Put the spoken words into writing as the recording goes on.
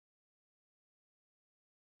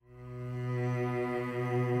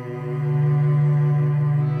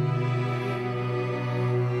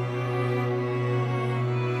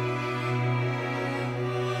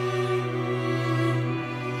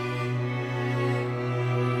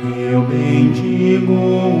Eu bendigo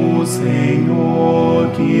o Senhor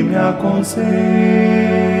que me aconselha,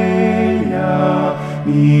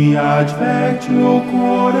 me adverte o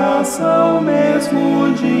coração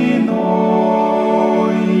mesmo de noite.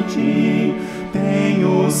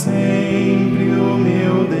 Tenho sempre o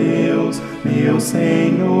meu Deus, meu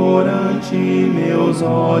Senhor, ante meus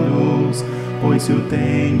olhos, pois se o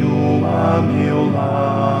tenho a meu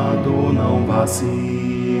lado, não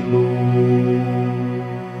vacilo.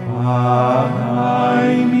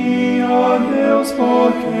 Guardai-me, ó Deus,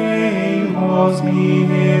 porque em vós me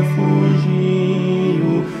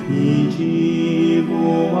refugio e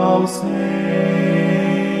digo ao Senhor: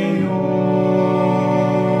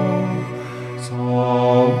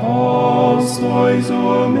 só vós sois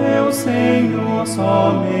o meu Senhor,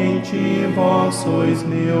 somente vós sois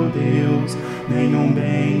meu Deus. Nenhum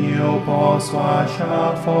bem eu posso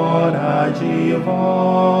achar fora de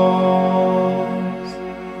vós.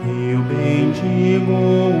 Eu bendigo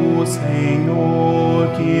o Senhor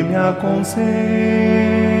que me aconselha,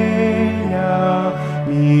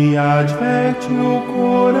 me adverte o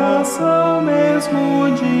coração mesmo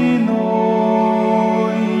de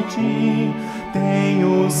noite.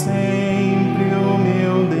 Tenho sempre o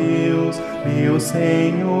meu Deus, meu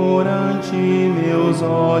Senhor, ante meus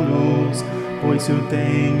olhos, pois se o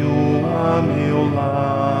tenho a meu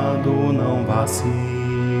lado, não vacilo.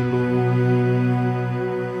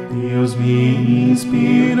 Deus me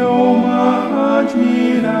inspirou uma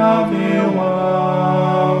admirável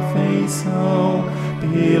afeição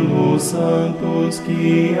pelos santos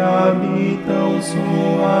que habitam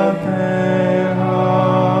sua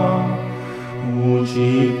terra.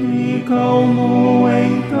 Multiplicam, no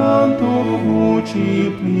entanto,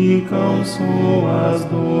 multiplicam suas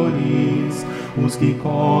dores os que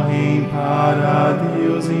correm para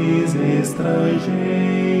deuses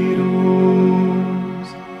estrangeiros.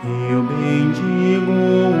 Eu bendigo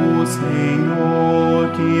o Senhor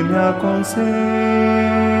que me aconselha,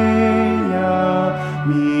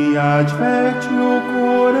 me adverte o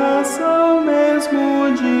coração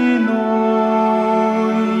mesmo de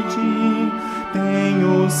noite.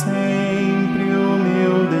 Tenho sempre o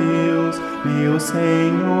meu Deus, meu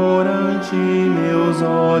Senhor, ante meus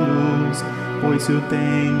olhos, pois se o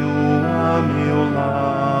tenho a meu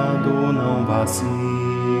lado, não vacilo.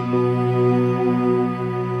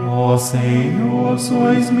 Ó Senhor,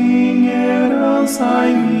 sois minha herança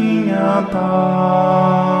e minha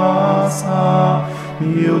taça,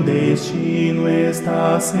 meu destino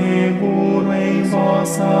está seguro em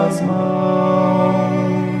vossas mãos.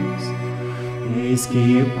 Eis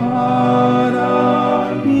que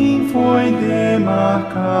para mim foi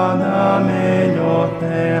demarcada a melhor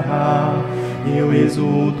terra, eu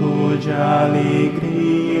exulto de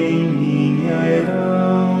alegria em minha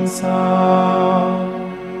herança.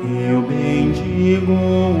 Eu bendigo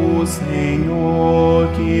o Senhor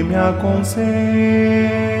que me aconselha,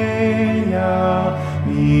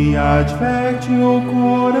 me adverte o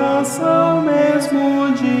coração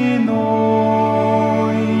mesmo de noite.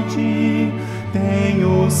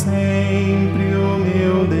 Tenho sempre o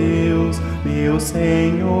meu Deus, meu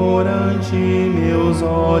Senhor, ante meus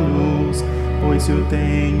olhos, pois se o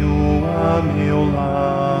tenho a meu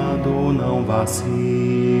lado, não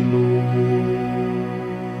vacilo.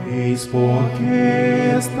 Eis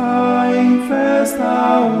porque está em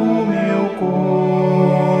festa o meu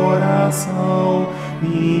coração,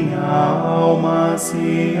 minha alma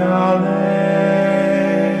se alegra,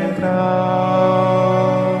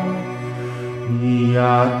 e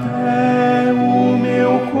até o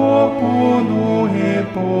meu corpo no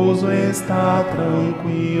repouso está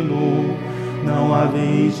tranquilo. Não há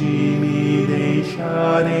vez de me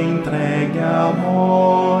deixar entregue à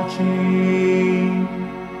morte.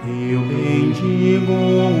 Eu bendigo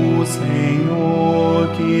o Senhor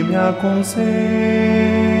que me aconselha,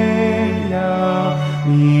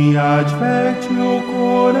 me adverte o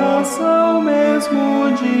coração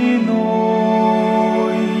mesmo de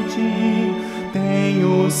noite.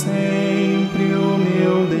 Tenho sempre o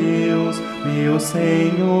meu Deus, meu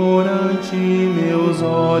Senhor, ante meus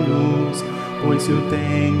olhos, pois se o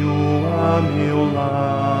tenho a meu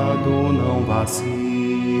lado, não vacilo.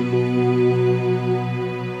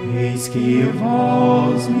 Eis que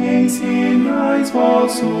vós me ensinais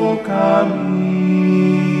vosso caminho,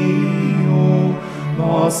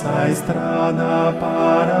 vossa estrada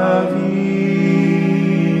para a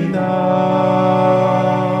vida.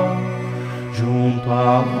 Junto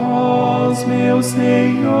a vós, meu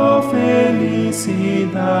Senhor,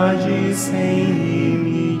 felicidade sem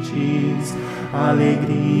limites,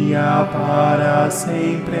 alegria para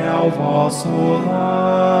sempre ao vosso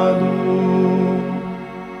lado.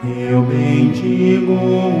 Eu bendigo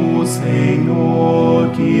o Senhor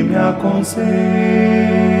que me aconselha,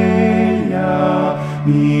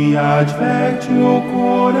 me adverte o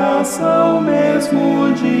coração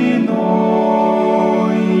mesmo de noite.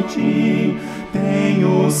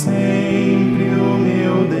 Tenho sempre o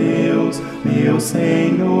meu Deus, meu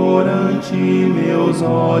Senhor, ante meus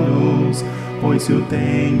olhos, pois se o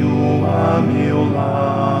tenho a meu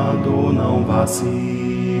lado, não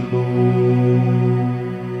vacilo.